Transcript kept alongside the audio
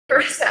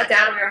first sat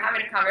down and we were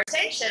having a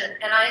conversation,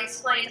 and I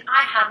explained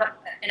I have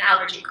an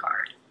allergy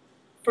card.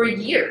 For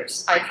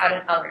years, I've had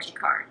an allergy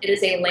card. It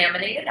is a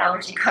laminated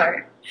allergy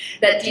card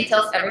that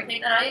details everything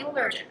that I am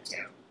allergic to.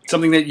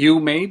 Something that you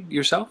made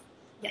yourself?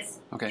 Yes.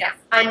 Okay. Yes.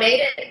 I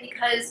made it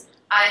because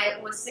I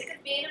was sick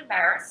of being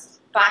embarrassed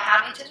by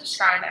having to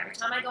describe every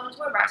time I go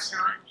into a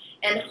restaurant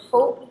and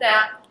hope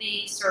that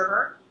the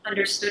server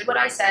understood what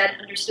I said,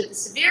 understood the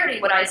severity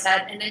of what I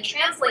said, and then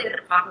translated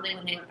it properly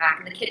when they went back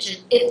in the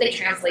kitchen, if they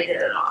translated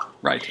it at all.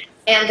 Right.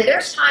 And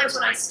there's times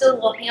when I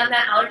still will hand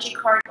that allergy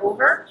card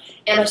over,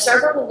 and a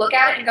server will look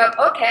at it and go,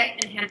 okay,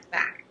 and hand it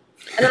back.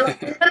 And I'm like,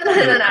 no.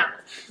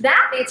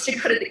 That needs to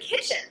go to the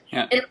kitchen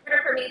in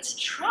order for me to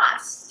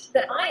trust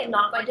that I am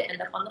not going to end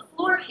up on the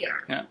floor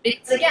here. Yeah.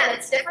 Because again,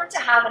 it's different to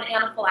have an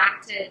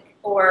anaphylactic,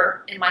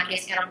 or in my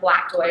case,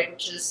 anaphylactoid,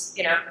 which is,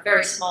 a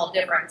very small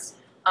difference,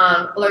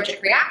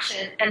 allergic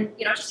reaction, and,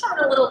 just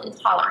having a little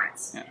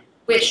intolerance,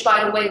 which,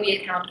 by the way, we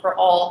account for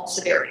all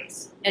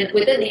severities. And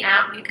within the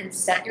app, you can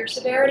set your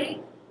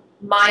severity,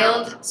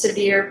 mild,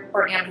 severe,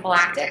 or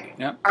anaphylactic.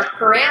 Our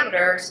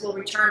parameters will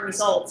return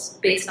results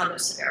based on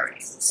those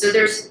severities. So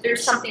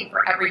there's something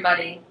for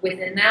everybody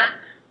within that.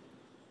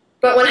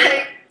 But when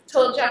I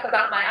told Jeff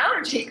about my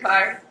allergy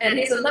card, and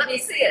he said, let me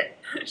see it,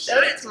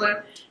 showed it to him,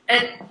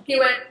 and he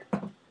went,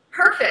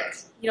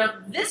 perfect.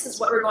 This is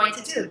what we're going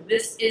to do.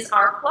 This is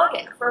our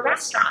plugin for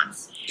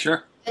restaurants.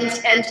 Sure.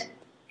 And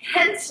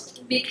hence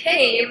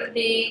became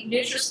the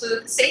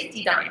nutrisleuth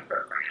safety dining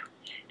program.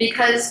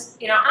 Because,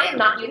 I am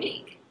not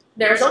unique.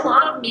 There's a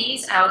lot of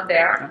me's out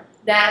there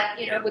that,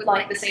 would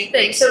like the same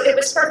thing. So it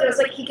was perfect. It was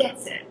like, he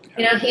gets it.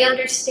 He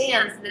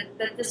understands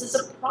that this is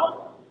a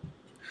problem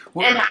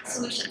and has a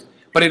solution.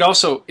 But it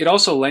also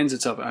lends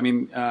itself. I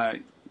mean,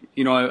 I've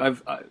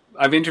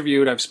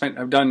interviewed,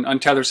 I've done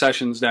untethered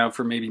sessions now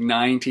for maybe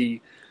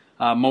 90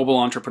 mobile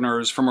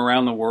entrepreneurs from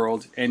around the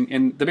world,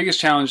 and the biggest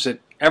challenge that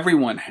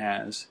everyone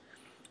has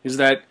is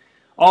that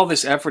all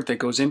this effort that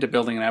goes into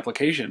building an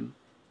application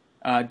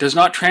does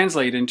not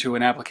translate into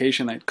an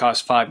application that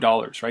costs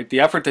 $5, right? The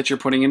effort that you're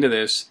putting into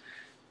this,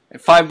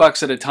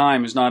 $5 at a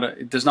time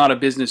does not a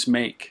business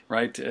make,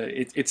 right?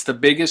 It's the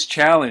biggest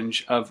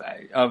challenge of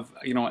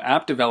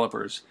app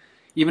developers.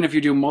 Even if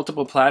you do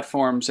multiple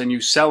platforms and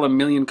you sell 1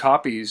 million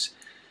copies,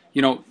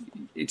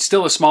 it's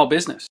still a small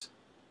business,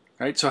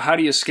 right? So how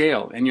do you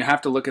scale? And you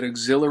have to look at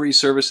auxiliary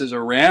services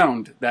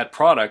around that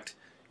product.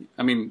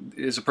 I mean,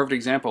 as a perfect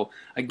example,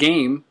 a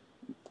game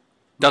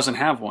doesn't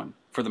have one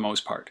for the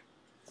most part.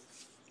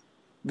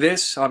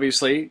 This,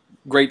 obviously,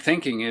 great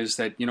thinking is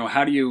that,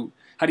 how do you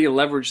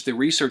leverage the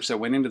research that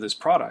went into this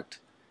product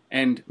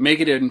and make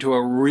it into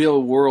a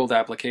real world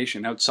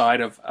application outside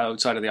of the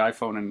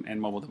iPhone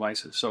and mobile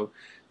devices? So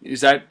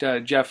is that,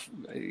 Jeff,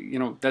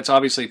 that's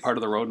obviously part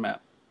of the roadmap.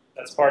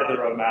 That's part of the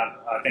roadmap.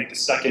 I think the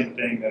second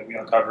thing that we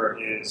uncover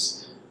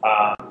is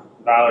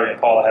Valerie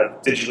and Paula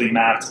have digitally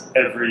mapped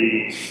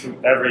every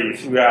food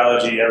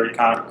allergy, every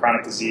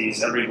chronic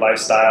disease, every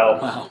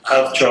lifestyle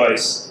health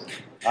choice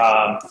to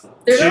a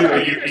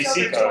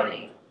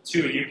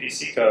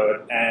UPC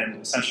code,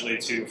 and essentially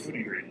to a food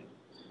ingredient.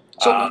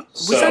 So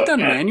was that done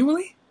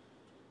manually?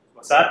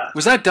 What's that?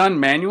 Was that done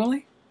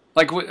manually?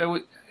 Like,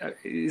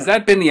 has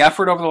that been the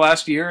effort over the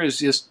last year? Is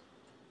just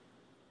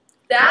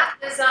that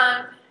is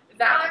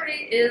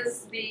Valerie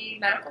is the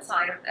medical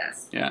side of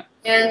this. Yeah.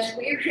 And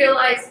we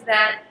realized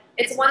that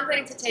it's one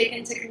thing to take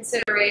into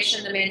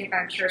consideration the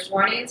manufacturer's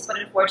warnings, but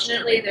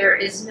unfortunately there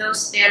is no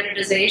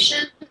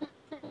standardization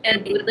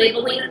and food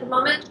labeling at the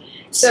moment.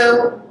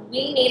 So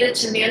we needed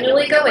to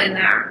manually go in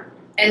there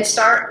and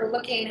start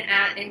looking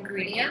at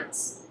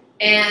ingredients.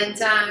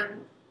 And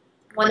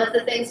one of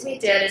the things we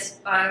did is,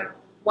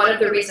 one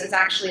of the reasons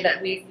actually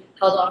that we've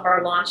held off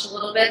our launch a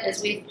little bit,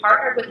 is we've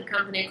partnered with a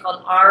company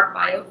called R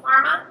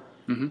Biopharma,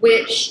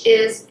 which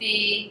is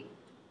the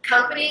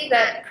company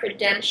that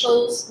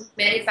credentials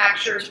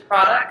manufacturers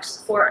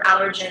products for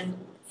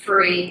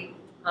allergen-free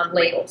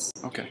labels.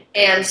 Okay.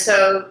 And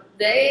so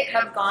they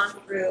have gone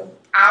through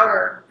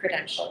our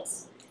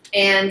credentials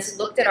and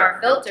looked at our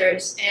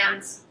filters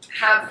and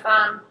have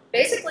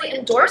basically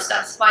endorsed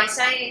us by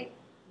saying,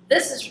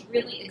 this is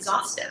really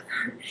exhaustive.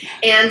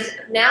 And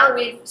now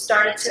we've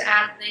started to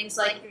add things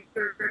like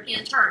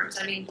European terms.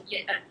 I mean,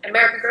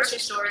 American grocery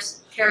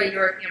stores carry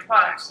European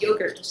products.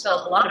 Yogurt is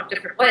spelled a lot of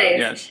different ways.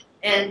 Yes.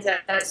 And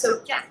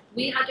so, yeah,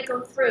 we had to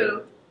go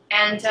through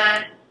and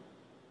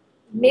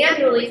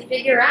manually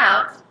figure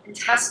out and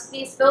test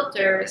these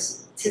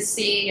filters to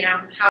see,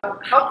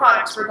 how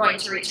products were going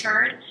to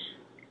return.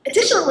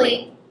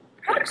 Additionally,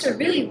 products are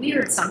really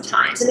weird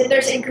sometimes. I mean,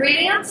 there's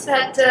ingredients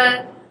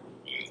that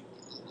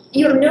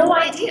you have no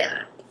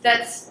idea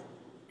this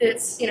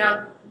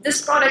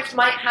product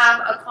might have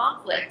a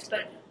conflict,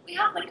 but we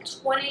have like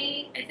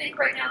 20, I think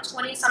right now,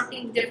 20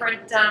 something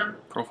different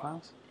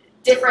profiles,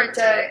 different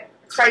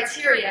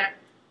criteria.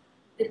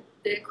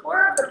 The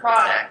core of the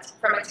product,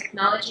 from a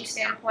technology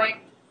standpoint,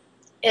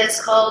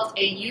 is called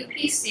a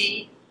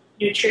UPC,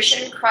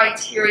 Nutrition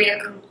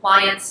Criteria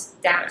Compliance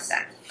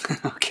Dataset.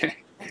 Okay.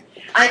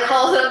 I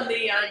call them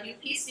the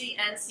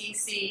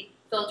UPC-NCC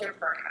filter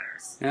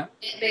parameters. Yeah.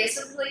 It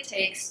basically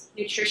takes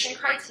nutrition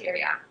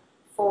criteria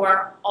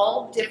for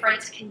all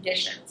different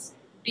conditions,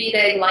 be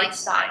they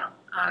lifestyle,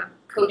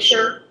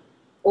 kosher,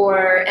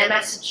 or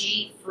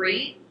MSG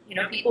free. You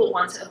know, people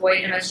want to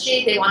avoid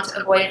MSG, they want to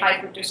avoid high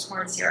fructose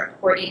corn syrup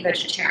or eat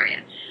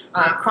vegetarian.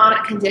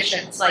 Chronic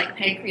conditions like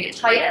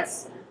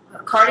pancreatitis,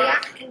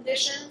 cardiac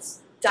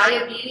conditions,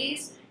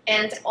 diabetes,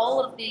 and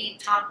all of the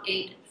top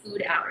 8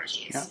 food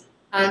allergies.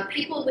 Yeah.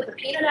 People with a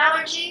peanut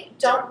allergy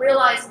don't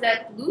realize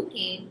that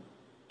lupine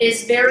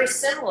is very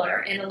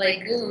similar in a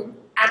legume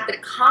at the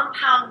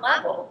compound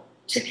level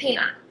to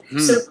peanut.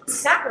 So we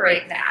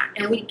separate that,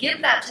 and we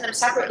give that to them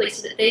separately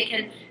so that they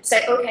can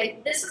say, okay,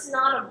 this is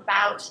not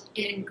about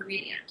an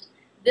ingredient.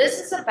 This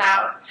is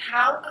about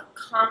how a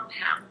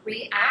compound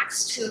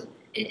reacts to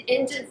an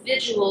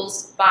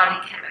individual's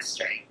body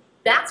chemistry.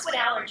 That's what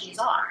allergies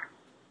are.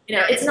 You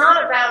know, it's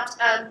not about,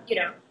 you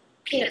know,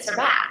 peanuts are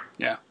bad.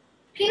 Yeah.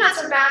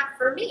 Peanuts are bad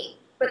for me,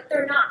 but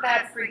they're not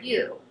bad for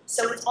you.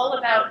 So it's all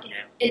about, you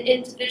know, an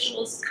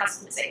individual's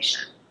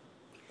customization.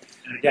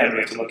 And again, we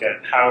have to look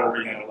at how are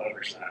we going to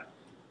leverage that.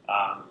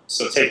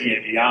 So taking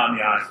it beyond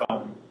the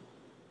iPhone,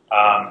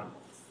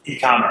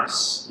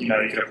 e-commerce. You know,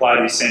 you could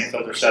apply these same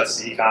filter sets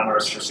to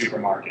e-commerce for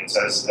supermarkets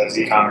as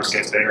e-commerce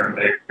gets bigger and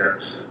bigger.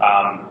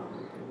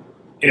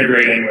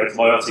 Integrating with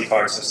loyalty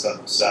card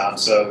systems.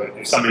 So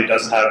if somebody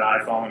doesn't have an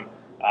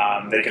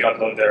iPhone, they could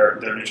upload their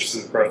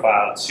nutrisleuth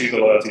profile to the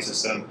loyalty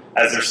system.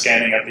 As they're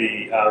scanning at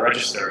the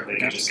register, they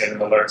can just get an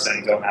alert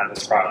saying don't have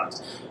this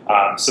product.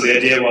 So the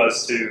idea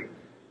was to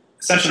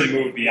essentially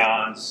move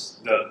beyond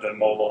the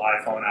mobile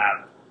iPhone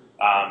app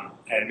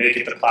and make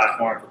it the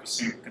platform for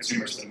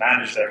consumers to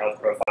manage their health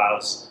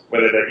profiles,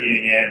 whether they're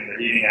eating in, they're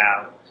eating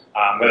out,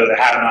 whether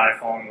they have an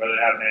iPhone, whether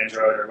they have an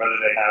Android, or whether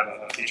they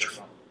have a feature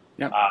phone.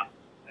 Yep.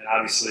 And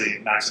obviously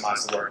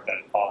maximize the work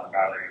that Paul and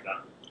Valerie have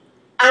done.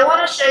 I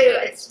want to show you,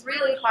 it's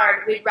really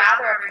hard. We'd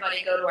rather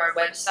everybody go to our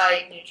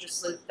website,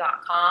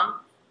 nutrisleuth.com,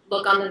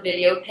 look on the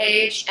video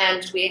page,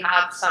 and we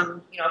have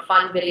some, you know,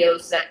 fun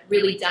videos that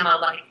really demo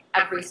like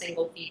every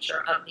single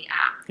feature of the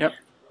app. Yep.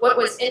 What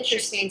was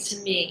interesting to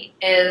me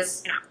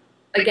is, you know,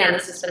 again,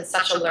 this has been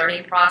such a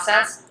learning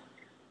process.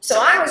 So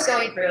I was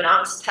going through and I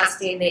was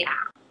testing the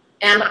app.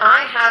 And I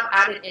have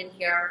added in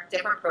here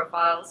different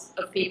profiles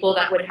of people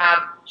that would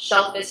have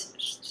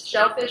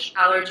shellfish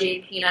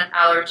allergy, peanut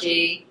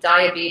allergy,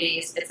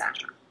 diabetes,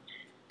 etc.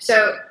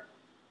 So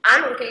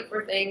I'm looking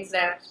for things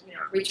that, you know,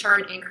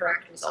 return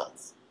incorrect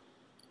results.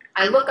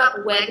 I look up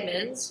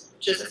Wegmans,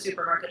 which is a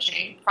supermarket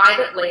chain,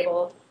 private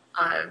label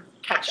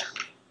ketchup.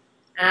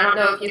 And I don't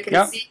know if you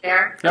can see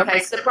there. Yep. Okay,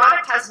 so the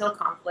product has no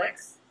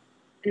conflicts.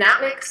 And that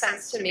makes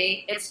sense to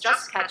me. It's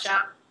just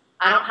ketchup.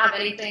 I don't have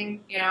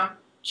anything, you know,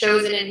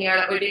 chosen in here.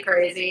 That would be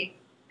crazy.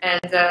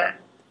 And,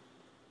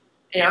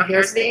 you know,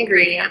 here's the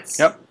ingredients.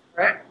 Yep.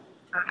 Right?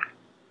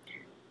 Okay.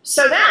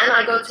 So then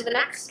I go to the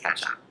next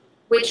ketchup,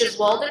 which is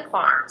Walden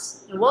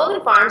Farms. And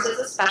Walden Farms is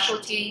a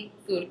specialty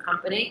food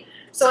company.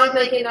 So I'm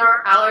thinking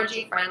they're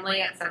allergy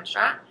friendly,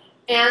 etc.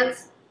 And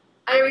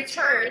I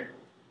return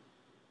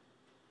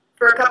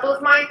for a couple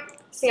of my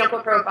sample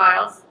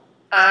profiles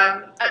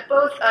at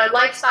both a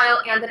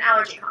lifestyle and an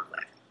allergy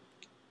conflict.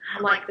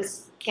 I'm like,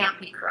 this can't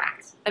be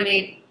correct. I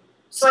mean,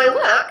 so I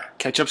look.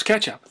 Ketchup's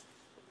ketchup.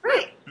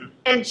 Right.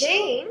 And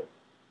Jane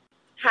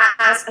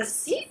has a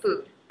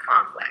seafood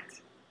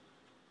conflict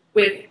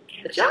with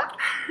ketchup.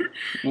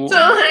 So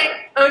I'm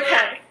like,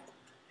 okay,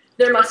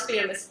 there must be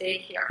a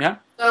mistake here. Yeah.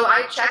 So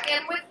I check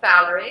in with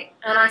Valerie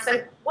and I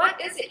said,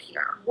 what is it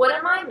here? What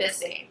am I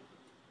missing?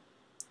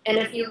 And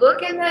if you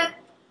look in the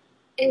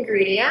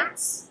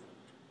ingredients,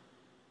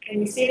 can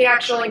you see the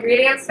actual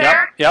ingredients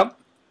there? Yep.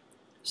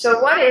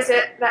 So what is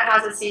it that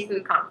has a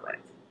seafood conflict?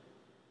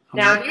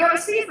 Now, if you have a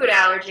seafood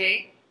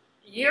allergy,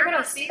 you're going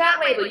to see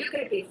that label. You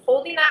could be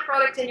holding that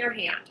product in your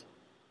hand,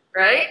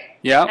 right?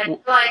 Yeah. And you're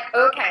like,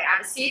 okay, I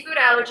have a seafood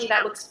allergy.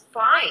 That looks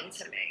fine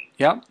to me.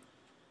 Yep.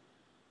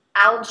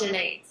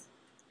 Alginate.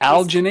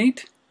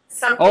 Alginate?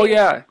 Something Oh,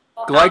 yeah.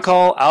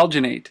 Glycol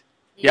alginate.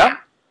 Yeah. Yep.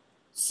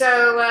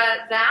 So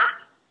that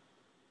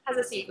has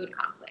a seafood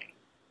conflict.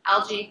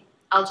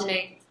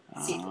 Alginate,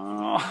 seafood.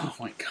 Oh,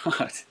 my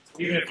God.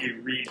 Even if you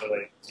read the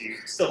labels, you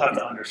still have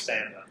to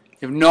understand them.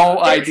 You have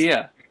no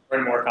idea. More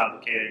and more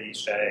complicated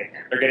each day.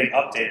 They're getting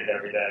updated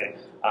every day.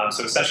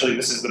 So essentially,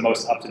 this is the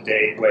most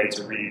up-to-date way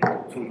to read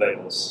food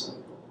labels.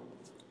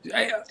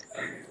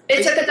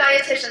 It took a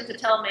dietitian to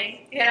tell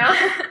me, you know?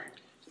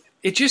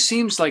 It just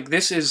seems like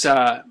this is,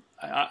 I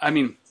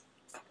mean,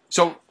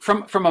 so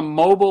from a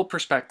mobile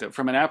perspective,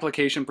 from an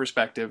application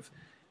perspective,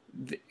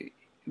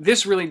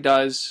 this really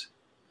does,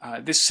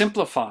 this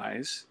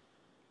simplifies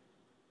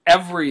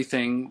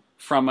everything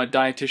from a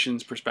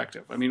dietitian's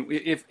perspective. I mean,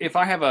 if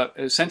I have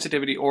a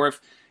sensitivity, or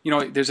if, you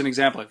know, there's an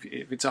example,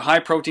 if it's a high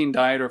protein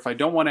diet, or if I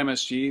don't want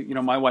MSG, you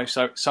know, my wife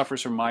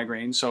suffers from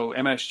migraine, so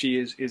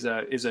MSG is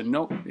a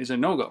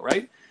no-go,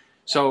 right?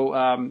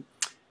 So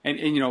and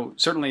you know,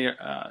 certainly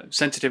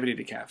sensitivity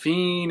to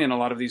caffeine and a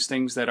lot of these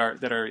things that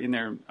are in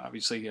there.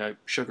 Obviously,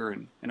 sugar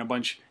and a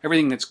bunch,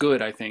 everything that's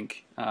good, I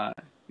think,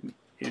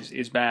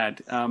 is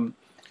bad.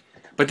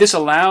 But this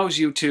allows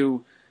you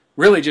to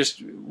really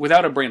just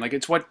without a brain, like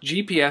it's what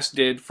GPS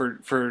did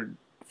for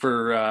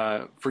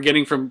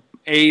getting from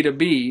A to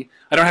B.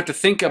 I don't have to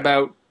think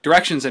about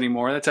directions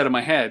anymore. That's out of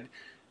my head.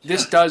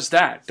 This does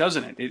that,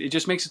 doesn't it? It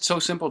just makes it so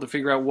simple to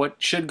figure out what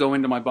should go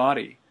into my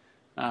body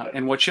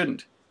and what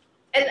shouldn't.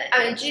 And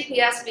I mean,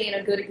 GPS being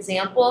a good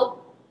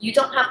example, you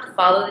don't have to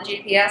follow the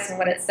GPS and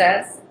what it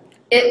says.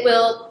 It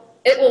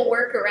will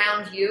work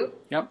around you.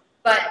 Yep.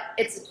 But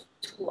it's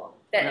a tool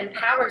that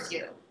empowers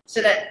you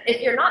so that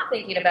if you're not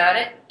thinking about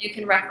it, you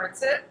can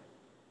reference it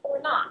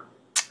or not.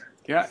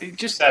 Yeah, it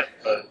just but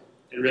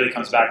it really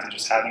comes back to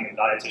just having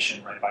a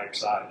dietitian right by your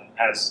side. It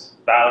has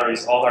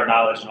Valerie's all her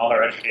knowledge and all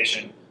her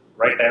education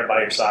right there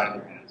by your side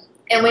in your hands.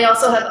 And we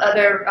also have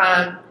other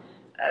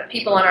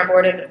people on our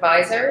board of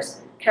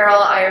advisors.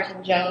 Carol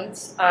Ireton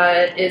Jones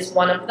is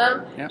one of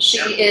them. Yep.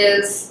 She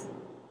is,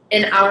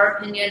 in our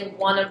opinion,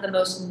 one of the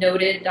most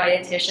noted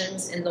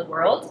dietitians in the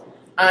world.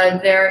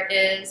 There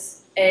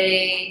is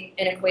an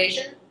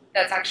equation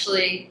that's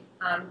actually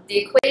the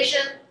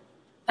equation.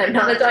 I'm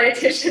not a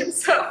dietitian,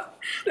 so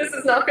this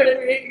is not going to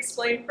be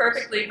explained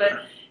perfectly,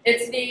 but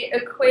it's the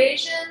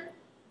equation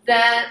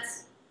that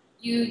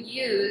you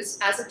use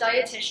as a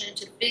dietitian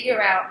to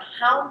figure out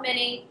how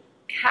many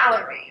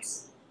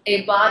calories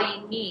a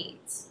body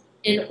needs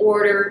in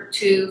order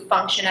to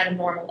function at a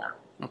normal level.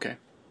 okay.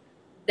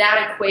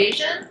 That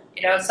equation,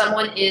 you know,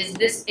 someone is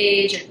this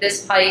age at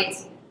this height,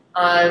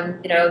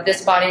 you know,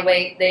 this body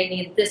weight, they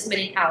need this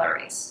many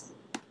calories.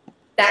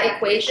 That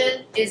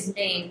equation is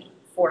named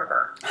for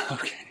her.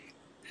 Okay.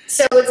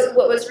 So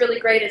what was really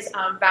great is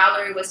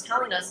Valerie was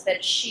telling us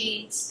that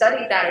she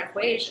studied that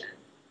equation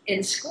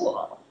in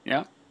school.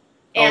 Yeah.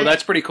 And,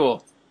 that's pretty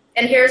cool.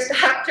 And here's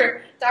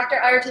Dr.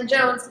 Ireton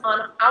Jones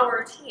on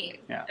our team.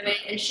 Yeah. I mean,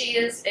 and she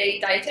is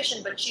a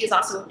dietitian, but she is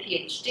also a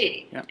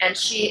PhD. Yeah. And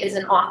she is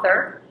an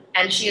author,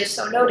 and she is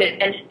so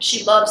noted, and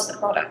she loves the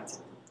product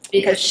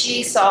because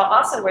she saw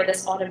also where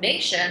this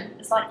automation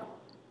is like,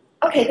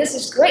 okay, this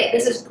is great.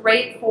 This is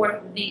great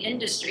for the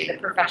industry, the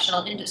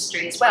professional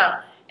industry as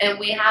well. And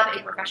we have a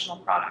professional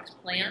product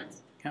planned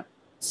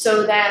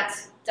so that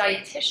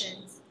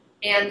dietitians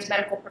and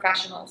medical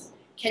professionals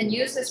can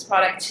use this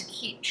product to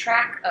keep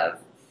track of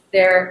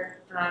their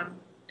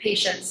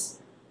patients'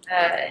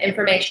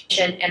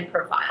 information and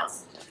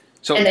profiles,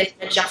 and they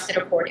can adjust it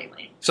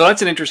accordingly. So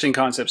that's an interesting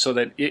concept. So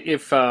that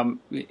if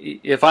I'm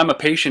a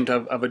patient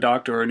of a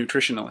doctor or a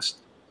nutritionist,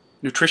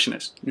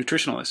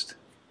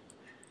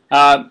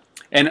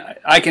 and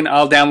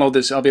I'll download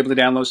this. I'll be able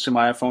to download this to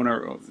my iPhone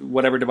or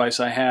whatever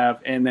device I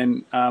have, and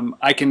then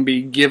I can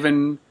be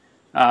given,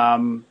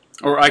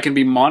 or I can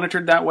be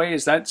monitored that way.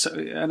 Is that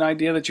an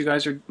idea that you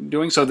guys are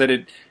doing? So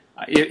that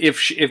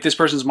if this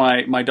person's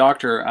my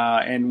doctor,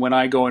 and when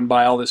I go and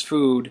buy all this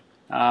food,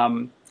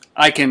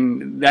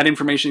 that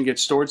information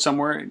gets stored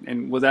somewhere,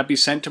 and will that be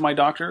sent to my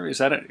doctor? Is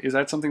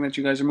that something that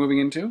you guys are moving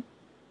into?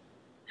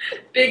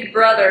 Big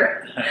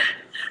brother.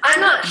 I'm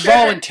not sure.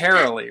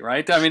 Voluntarily,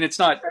 right? I mean, it's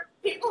not.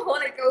 People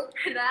want to go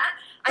for that.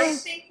 I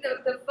think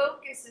the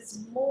focus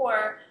is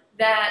more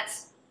that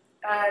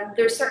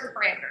there's certain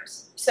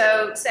parameters.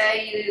 So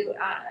say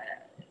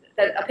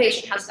that a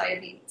patient has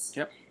diabetes.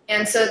 Yep.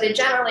 And so the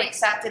generally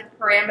accepted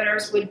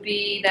parameters would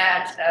be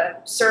that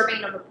a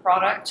serving of a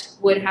product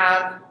would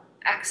have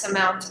X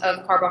amount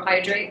of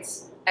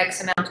carbohydrates,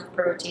 X amount of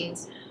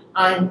proteins.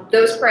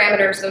 Those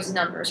parameters, those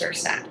numbers are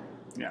set.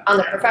 Yeah. On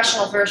the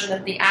professional version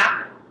of the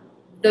app,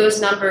 those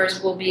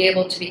numbers will be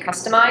able to be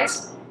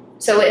customized.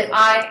 So if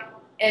I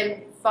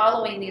am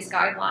following these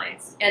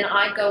guidelines and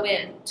I go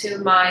in to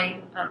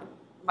my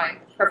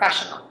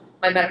professional,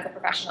 my medical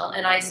professional,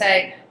 and I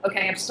say,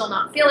 okay, I'm still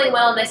not feeling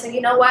well, and they say,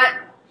 you know what,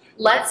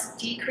 let's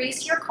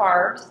decrease your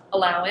carbs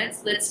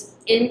allowance, let's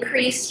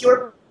increase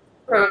your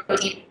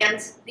protein, and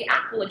the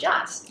app will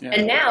adjust. Yeah.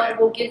 And now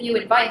we'll give you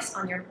advice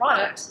on your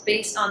products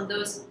based on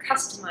those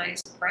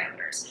customized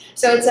parameters.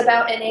 So it's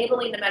about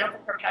enabling the medical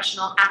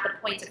professional at the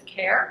point of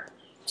care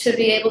to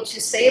be able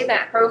to save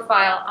that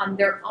profile on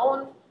their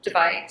own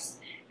device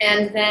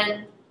and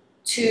then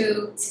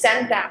to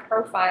send that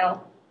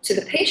profile to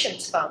the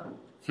patient's phone,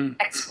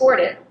 export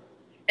it,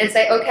 and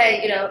say,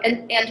 okay, you know,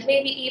 and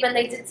maybe even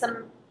they did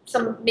some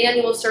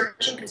manual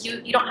searching because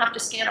you don't have to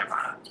scan a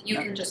product. You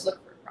can just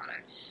look for a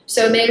product.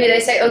 So maybe they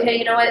say, okay,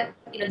 you know what,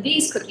 you know,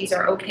 these cookies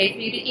are okay for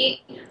you to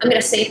eat. I'm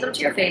going to save them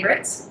to your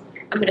favorites.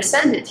 I'm going to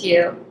send it to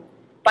you.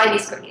 Buy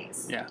these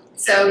cookies. Yeah.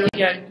 So,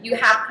 you know, you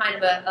have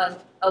kind of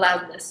a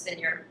loud list in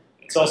your...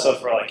 It's also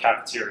for like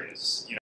cafeterias, you know,